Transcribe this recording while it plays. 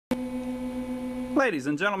Ladies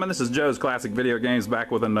and gentlemen, this is Joe's Classic Video Games,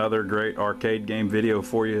 back with another great arcade game video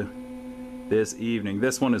for you this evening.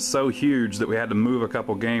 This one is so huge that we had to move a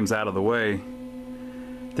couple games out of the way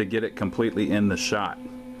to get it completely in the shot.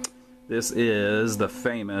 This is the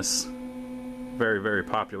famous, very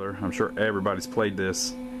popular, I'm sure everybody's played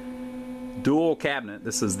this, dual cabinet.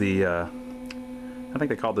 This is the, I think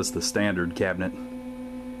they called this the standard cabinet.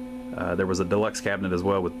 There was a deluxe cabinet as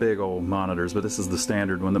well with big old monitors, but this is the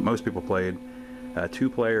standard one that most people played.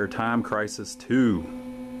 Two-player Time Crisis 2.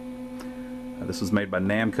 This was made by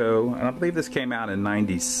Namco, and I believe this came out in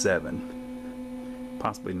 '97,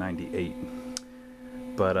 possibly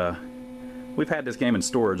 '98. But we've had this game in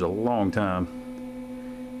storage a long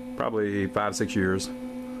time, probably 5-6 years,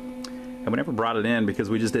 and we never brought it in because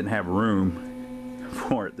we just didn't have room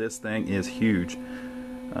for it. This thing is huge.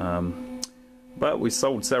 But we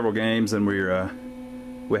sold several games, and we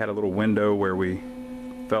had a little window where we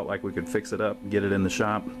felt like we could fix it up, get it in the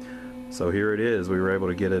shop. So here it is. We were able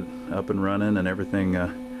to get it up and running and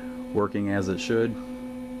everything working as it should.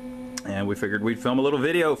 And we figured we'd film a little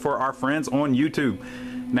video for our friends on YouTube.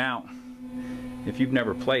 Now, if you've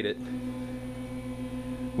never played it,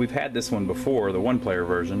 we've had this one before, the one-player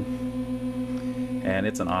version, and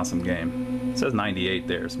it's an awesome game. It says '98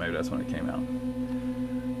 there, so maybe that's when it came out.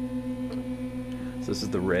 So this is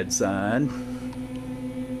the red side.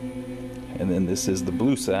 And then this is the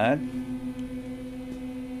blue side.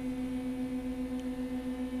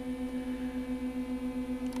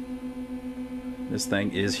 This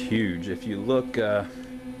thing is huge. If you look,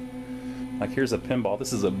 like here's a pinball.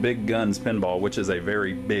 This is a Big Guns pinball, which is a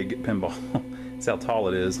very big pinball. That's how tall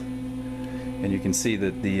it is. And you can see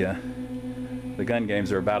that the gun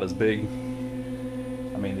games are about as big.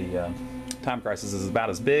 I mean, the Time Crisis is about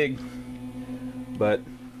as big, but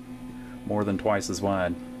more than twice as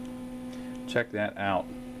wide. Check that out.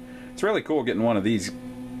 It's really cool getting one of these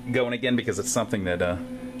going again because it's something that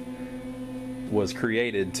was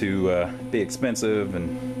created to be expensive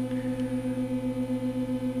and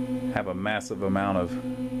have a massive amount of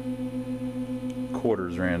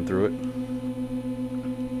quarters ran through it.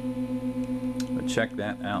 But check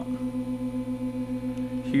that out.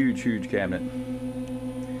 Huge cabinet.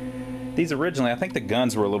 These originally, I think the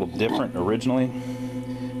guns were a little different originally.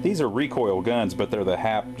 These are recoil guns, but they're the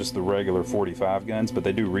HAP, just the regular 45 guns, but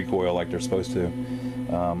they do recoil like they're supposed to.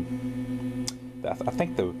 I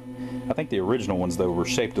think the original ones though were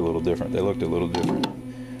shaped a little different. They looked a little different,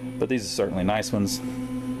 but these are certainly nice ones.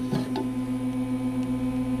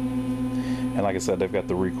 And like I said, they've got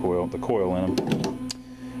the recoil, the coil in them,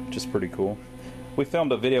 which is pretty cool. We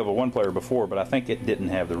filmed a video of a one-player before, but I think it didn't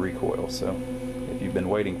have the recoil. So if you've been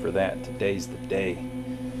waiting for that, today's the day.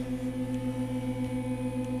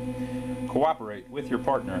 Cooperate with your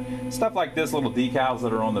partner. Stuff like this, little decals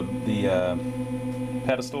that are on the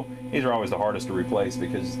pedestal, these are always the hardest to replace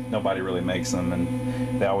because nobody really makes them, and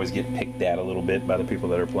they always get picked at a little bit by the people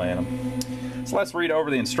that are playing them. So let's read over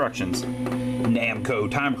the instructions. Namco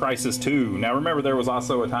Time Crisis 2. Now remember, there was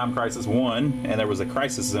also a Time Crisis 1, and there was a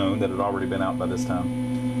Crisis Zone that had already been out by this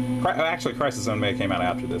time. Actually, Crisis Zone may have came out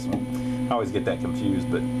after this one. I always get that confused,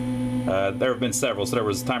 but there have been several. So there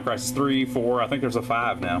was Time Crisis 3, 4, I think there's a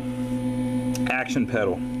 5 now. Action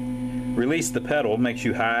pedal. Release the pedal makes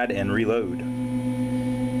you hide and reload.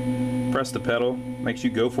 Press the pedal makes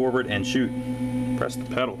you go forward and shoot. Press the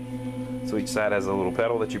pedal. So each side has a little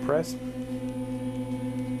pedal that you press.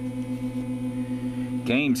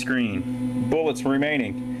 Game screen. Bullets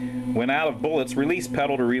remaining. When out of bullets, release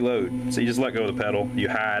pedal to reload. So you just let go of the pedal, you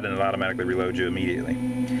hide, and it automatically reloads you immediately.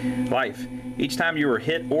 Life. Each time you are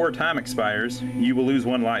hit or time expires, you will lose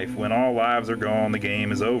 1 life. When all lives are gone, the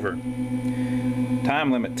game is over.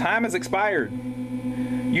 Time limit. Time has expired.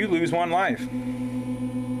 You lose 1 life.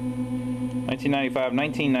 1995,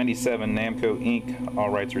 1997, Namco Inc.,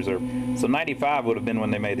 all rights reserved. So 95 would have been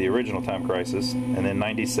when they made the original Time Crisis, and then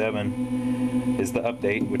 97 is the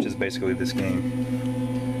update, which is basically this game.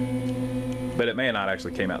 But it may not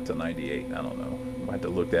actually came out till 98. I don't know. We'll have to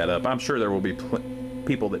look that up. I'm sure there will be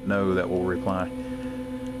people that know that will reply.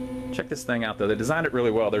 Check this thing out though. They designed it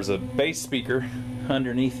really well. There's a bass speaker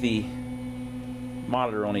underneath the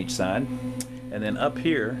monitor on each side, and then up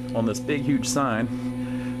here on this big huge sign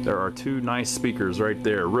there are 2 nice speakers right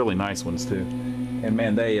there, really nice ones too. And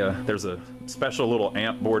man, there's a special little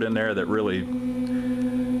amp board in there that really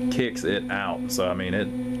kicks it out. So I mean,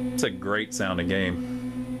 it's a great sounding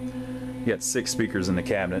game. You got 6 speakers in the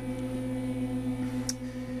cabinet.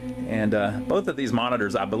 And both of these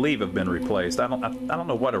monitors, I believe, have been replaced. I don't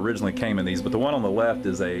know what originally came in these, but the one on the left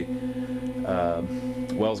is a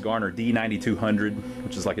Wells Garner D9200,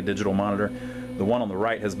 which is like a digital monitor. The one on the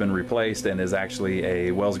right has been replaced and is actually a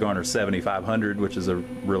Wells Garner 7500, which is a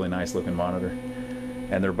really nice looking monitor.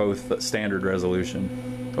 And they're both standard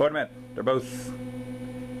resolution. Oh, wait a minute, they're both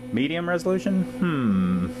medium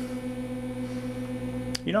resolution?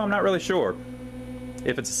 You know, I'm not really sure.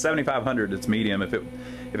 If it's a 7500, it's medium. If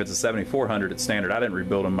it's a 7400, it's standard. I didn't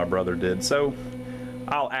rebuild them, my brother did, so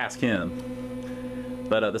I'll ask him.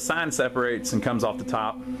 But the sign separates and comes off the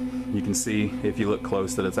top. You can see, if you look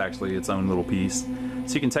close, that it's actually its own little piece.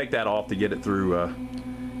 So you can take that off to get it through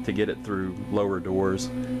lower doors.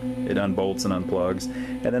 It unbolts and unplugs.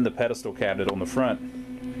 And then the pedestal cabinet on the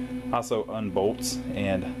front also unbolts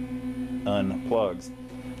and unplugs.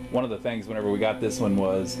 One of the things whenever we got this one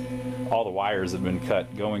was all the wires had been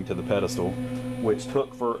cut going to the pedestal, which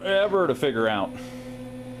took forever to figure out.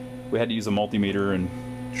 We had to use a multimeter and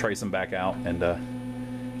trace them back out and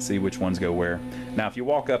see which ones go where. Now if you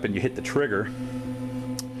walk up and you hit the trigger,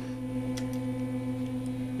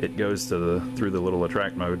 it goes to through the little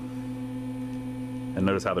attract mode. And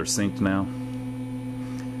notice how they're synced now.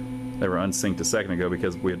 They were unsynced a second ago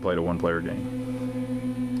because we had played a one-player game.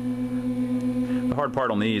 The hard part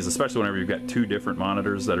on these, especially whenever you've got two different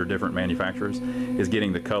monitors that are different manufacturers, is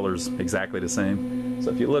getting the colors exactly the same. So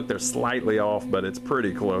if you look, they're slightly off, but it's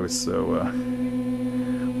pretty close, so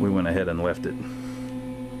we went ahead and left it.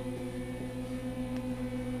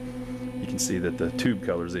 You can see that the tube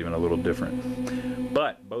color is even a little different.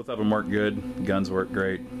 But both of them work good, guns work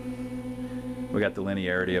great. We got the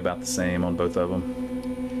linearity about the same on both of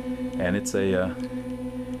them. And it's a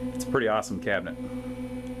pretty awesome cabinet.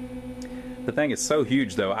 The thing is so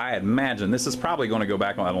huge, though, I imagine this is probably going to go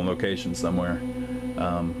back out on location somewhere.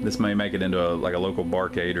 This may make it into like a local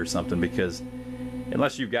barcade or something, because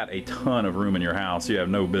unless you've got a ton of room in your house, you have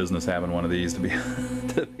no business having one of these, to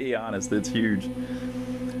be honest. It's huge.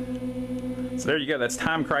 So there you go. That's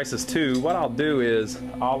Time Crisis 2. What I'll do is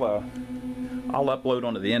I'll upload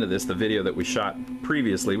onto the end of this the video that we shot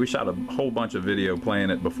previously. We shot a whole bunch of video playing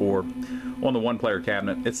it before on the one-player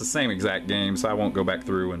cabinet. It's the same exact game, so I won't go back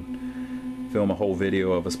through and film a whole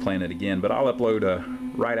video of us playing it again, but I'll upload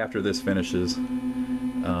right after this finishes the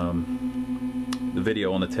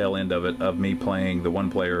video on the tail end of it of me playing the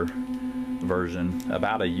one-player version.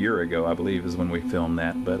 About a year ago, I believe, is when we filmed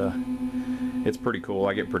that, but it's pretty cool.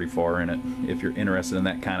 I get pretty far in it. If you're interested in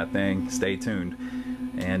that kind of thing, stay tuned.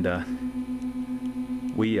 And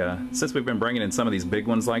since we've been bringing in some of these big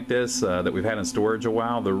ones like this that we've had in storage a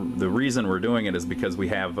while, the reason we're doing it is because we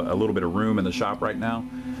have a little bit of room in the shop right now.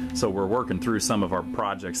 So we're working through some of our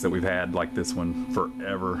projects that we've had, like this one,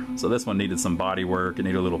 forever. So this one needed some body work, it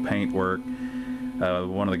needed a little paint work.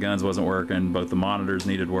 One of the guns wasn't working, both the monitors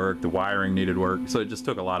needed work, the wiring needed work, so it just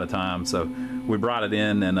took a lot of time. So we brought it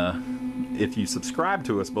in, and if you subscribe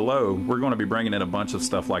to us below, we're going to be bringing in a bunch of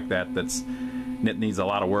stuff like that that needs a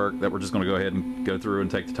lot of work, that we're just going to go ahead and go through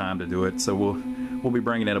and take the time to do it. So we'll be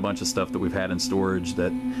bringing in a bunch of stuff that we've had in storage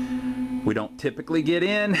that we don't typically get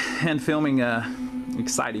in, and filming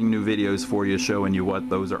exciting new videos for you, showing you what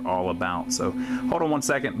those are all about. So hold on one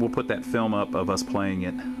second, we'll put that film up of us playing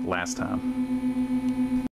it last time.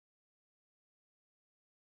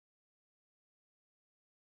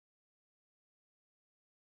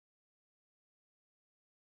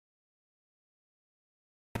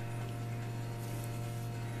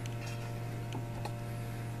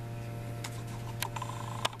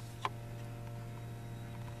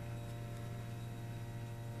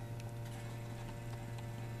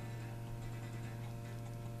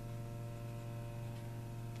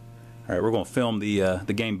 Alright, we're going to film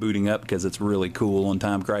the game booting up because it's really cool on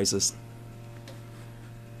Time Crisis.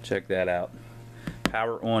 Check that out.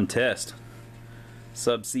 Power on test.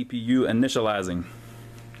 Sub CPU initializing.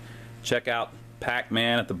 Check out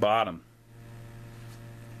Pac-Man at the bottom.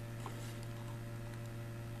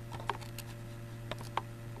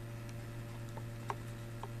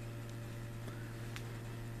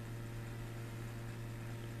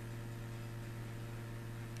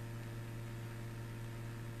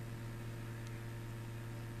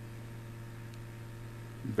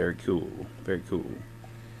 Very cool, very cool.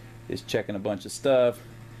 Just checking a bunch of stuff,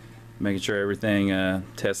 making sure everything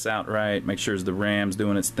tests out right, make sure the RAM's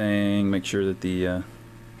doing its thing, make sure that the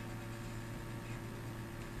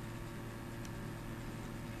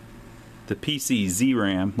PC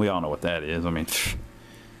ZRAM, we all know what that is, I mean,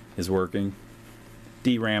 is working.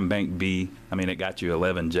 DRAM bank B, I mean, it got you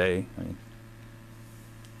 11J. I mean,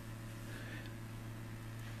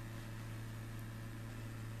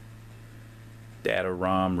 data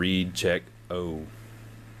ROM read check O.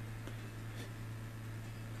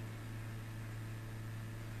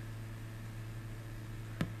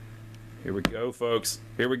 Here we go, folks.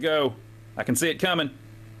 Here we go. I can see it coming.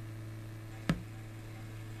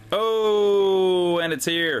 Oh, and it's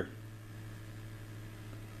here.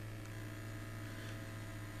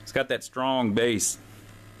 It's got that strong bass.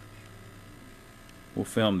 We'll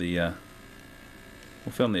film the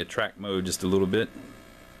attract mode just a little bit.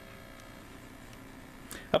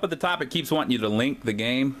 Up at the top, it keeps wanting you to link the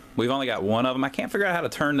game. We've only got one of them. I can't figure out how to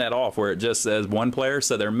turn that off where it just says one player,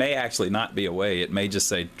 so there may actually not be a way. It may just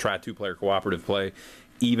say try two-player cooperative play,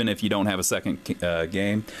 even if you don't have a second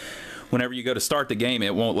game. Whenever you go to start the game,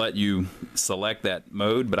 it won't let you select that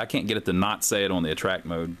mode, but I can't get it to not say it on the attract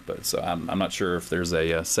mode. But so I'm not sure if there's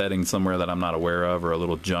a setting somewhere that I'm not aware of, or a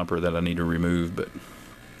little jumper that I need to remove. But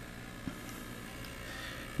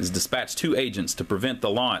is dispatch 2 agents to prevent the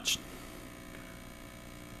launch.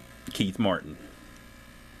 Keith Martin,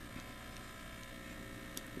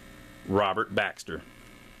 Robert Baxter.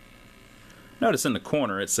 Notice in the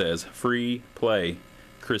corner it says free play,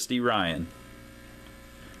 Christy Ryan.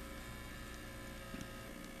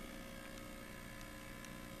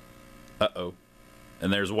 Uh-oh.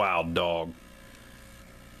 And there's Wild Dog.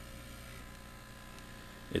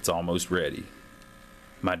 It's almost ready.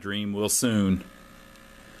 My dream will soon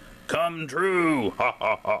come true. Ha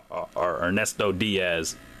ha ha ha. Or Ernesto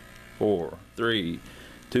Diaz. 4, 3,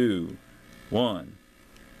 2, 1.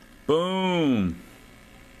 Boom.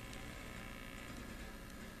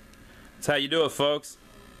 That's how you do it, folks.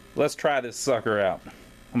 Let's try this sucker out. I'm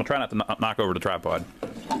gonna try not to knock over the tripod.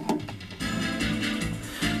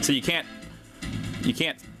 So you can't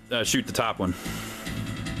shoot the top one.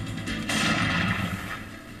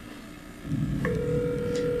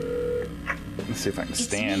 Let's see if I can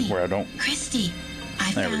stand where I don't. Christy,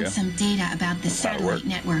 I found some data about the satellite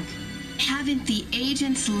network. Haven't the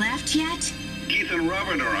agents left yet? Keith and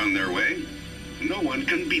Robert are on their way. No one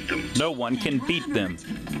can beat them. No one can beat them.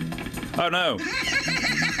 Oh no.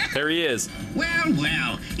 There he is. Well,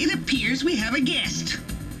 well, it appears we have a guest.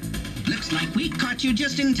 Looks like we caught you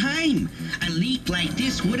just in time. A leak like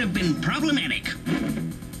this would have been problematic,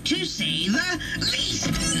 to say the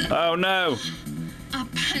least. Oh no. A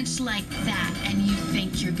punch like that and you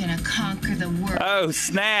think you're gonna conquer the world. Oh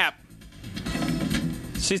snap.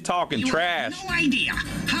 She's talking trash. You have no idea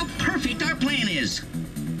how perfect our plan is.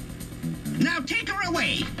 Now take her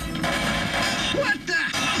away. What the?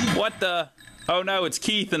 What the? Oh no, it's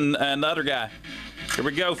Keith and the other guy. Here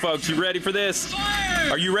we go, folks. You ready for this?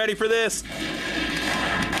 Fire! Are you ready for this?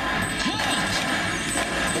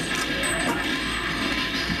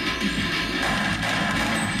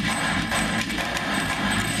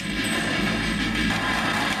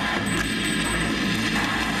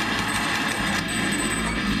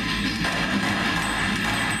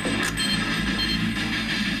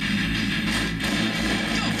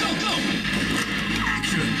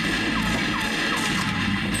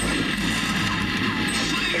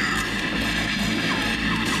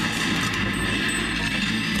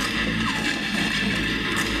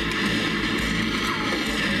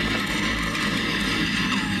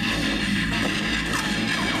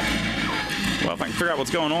 Well, if I can figure out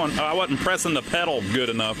what's going on. Oh, I wasn't pressing the pedal good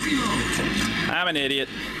enough. I'm an idiot.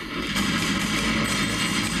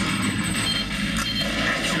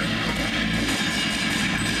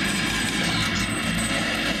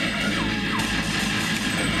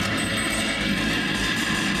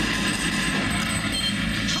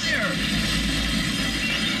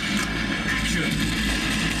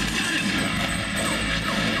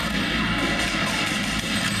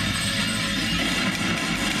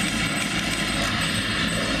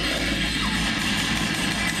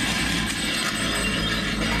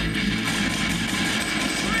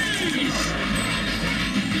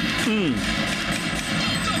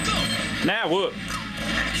 Now what?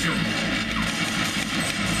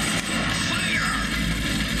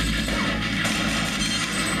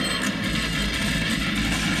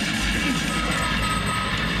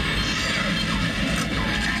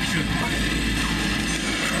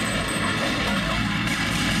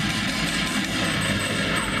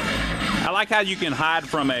 I like how you can hide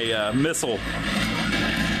from a missile.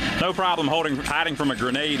 No problem hiding from a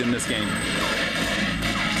grenade in this game.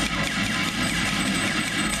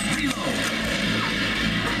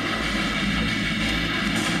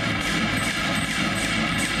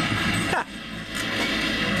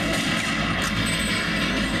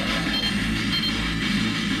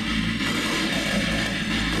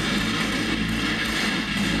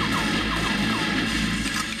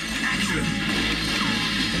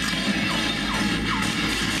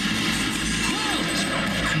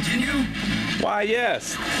 Why,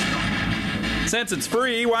 yes. Since it's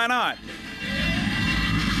free, why not?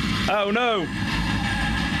 Oh, no.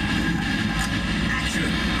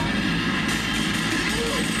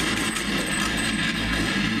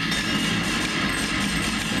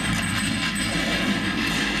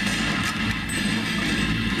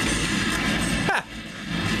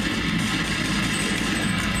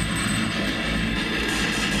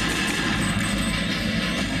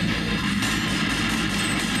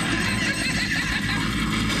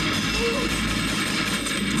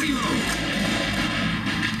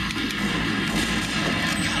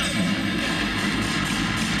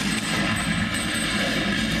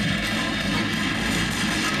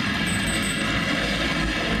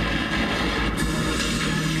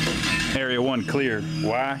 one clear.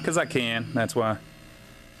 Why? Because I can. That's why.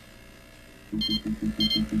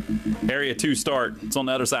 Area 2 start. It's on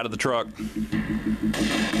the other side of the truck.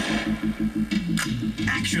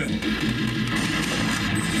 Action.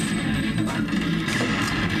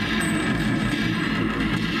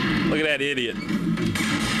 Look at that idiot.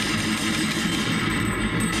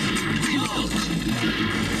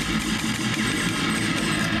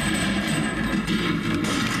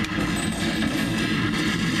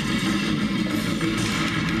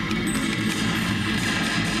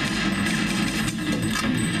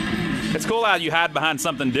 It's cool how you hide behind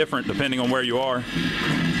something different depending on where you are.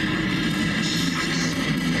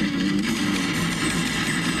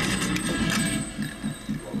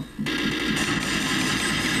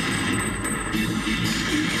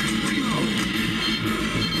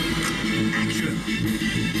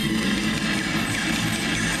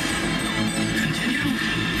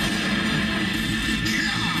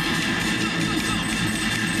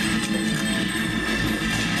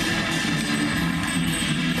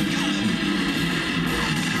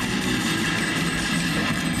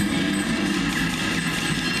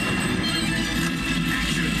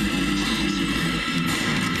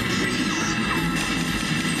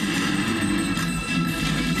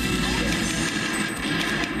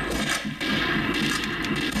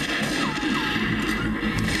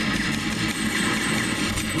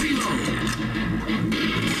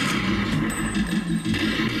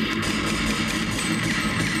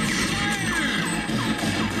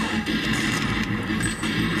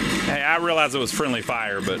 I realized it was friendly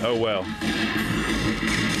fire, but oh well.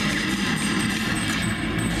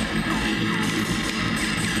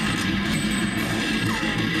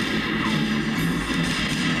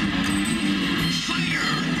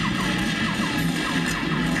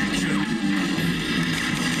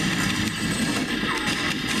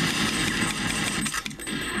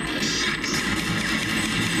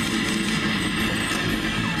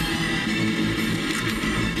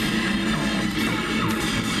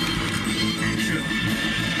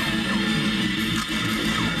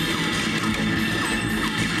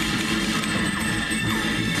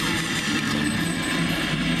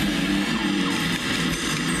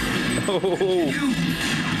 Oh.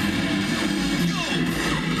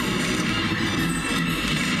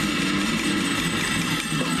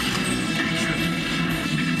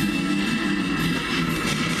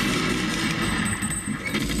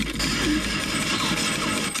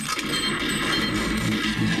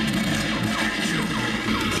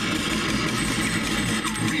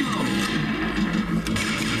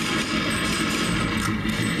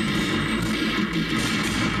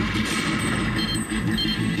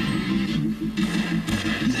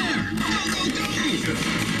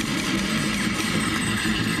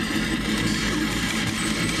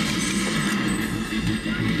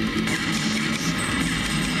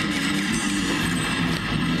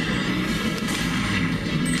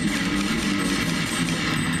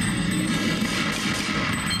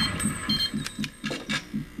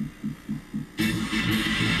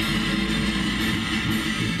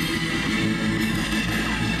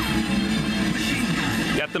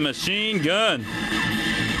 Got the machine gun.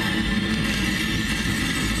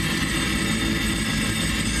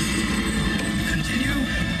 Continue.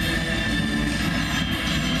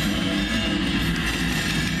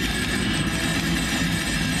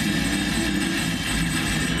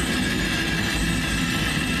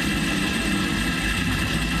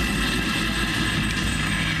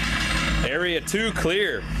 Area 2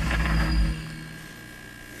 clear.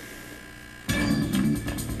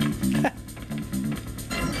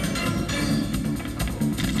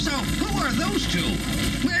 Those two.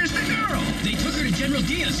 Where's the girl? They took her to General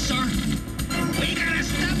Diaz, sir. We gotta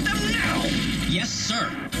stop them now. Yes, sir.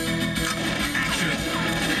 Action.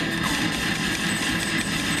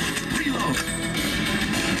 Reload.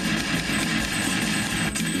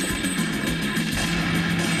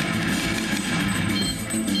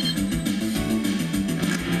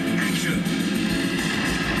 Action.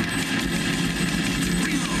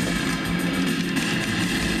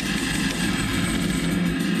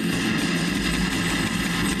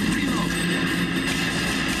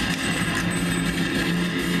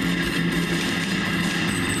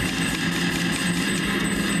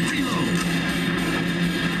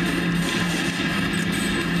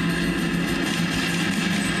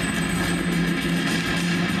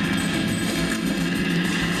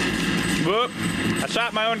 Whoop. I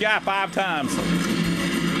shot my own guy 5 times.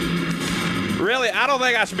 Really, I don't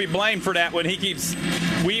think I should be blamed for that when he keeps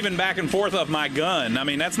weaving back and forth of my gun. I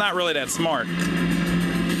mean, that's not really that smart.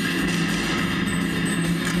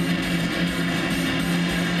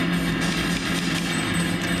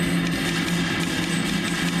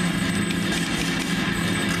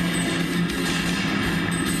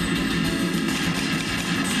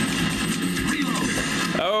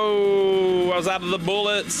 No! I was out of the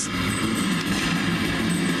bullets.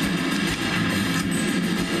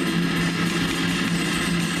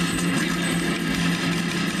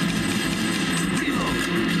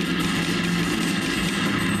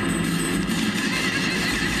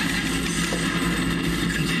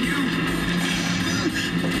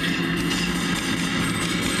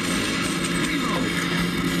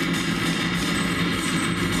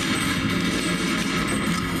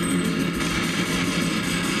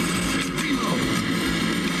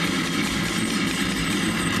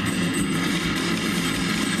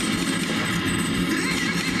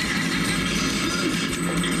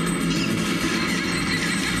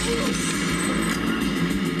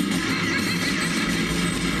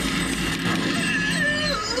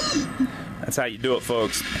 That's how you do it,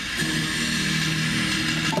 folks.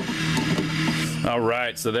 All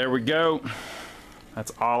right, so there we go.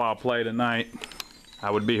 That's all I'll play tonight.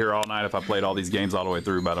 I would be here all night if I played all these games all the way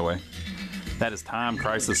through, by the way. That is Time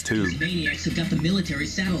Crisis 2. These maniacs have got the military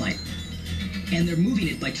satellite, and they're moving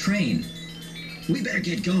it by train. We better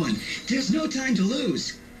get going. There's no time to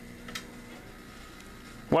lose.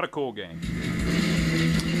 What a cool game.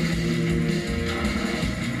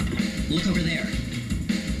 Look over there.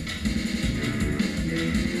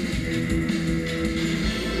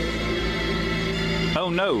 Oh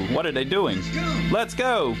no, what are they doing? Let's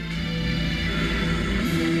go!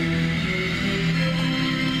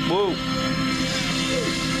 Whoa.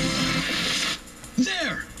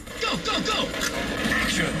 There! Go, go, go!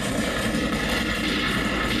 Action!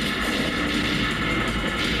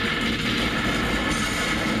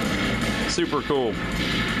 Super cool.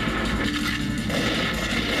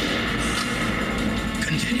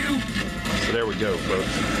 Continue. So there we go, folks.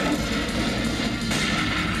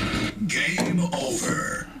 Game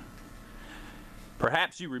over.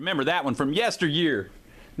 Perhaps you remember that one from yesteryear.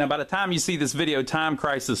 Now, by the time you see this video, Time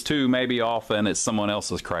Crisis 2 may be off and it's someone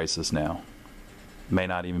else's crisis now. May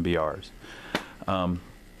not even be ours.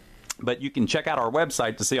 But you can check out our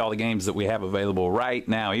website to see all the games that we have available right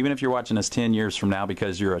now, even if you're watching us 10 years from now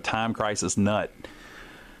because you're a Time Crisis nut.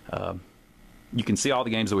 You can see all the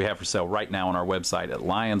games that we have for sale right now on our website at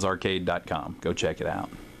lionsarcade.com. Go check it out.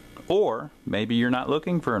 Or maybe you're not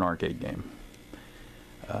looking for an arcade game.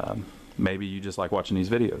 Maybe you just like watching these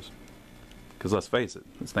videos. Because let's face it,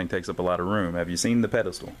 this thing takes up a lot of room. Have you seen the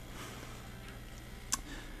pedestal?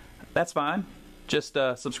 That's fine. Just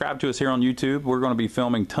subscribe to us here on YouTube. We're going to be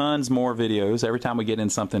filming tons more videos. Every time we get in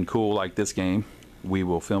something cool like this game, we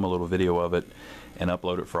will film a little video of it and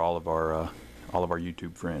upload it for all of our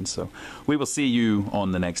YouTube friends. So we will see you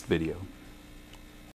on the next video.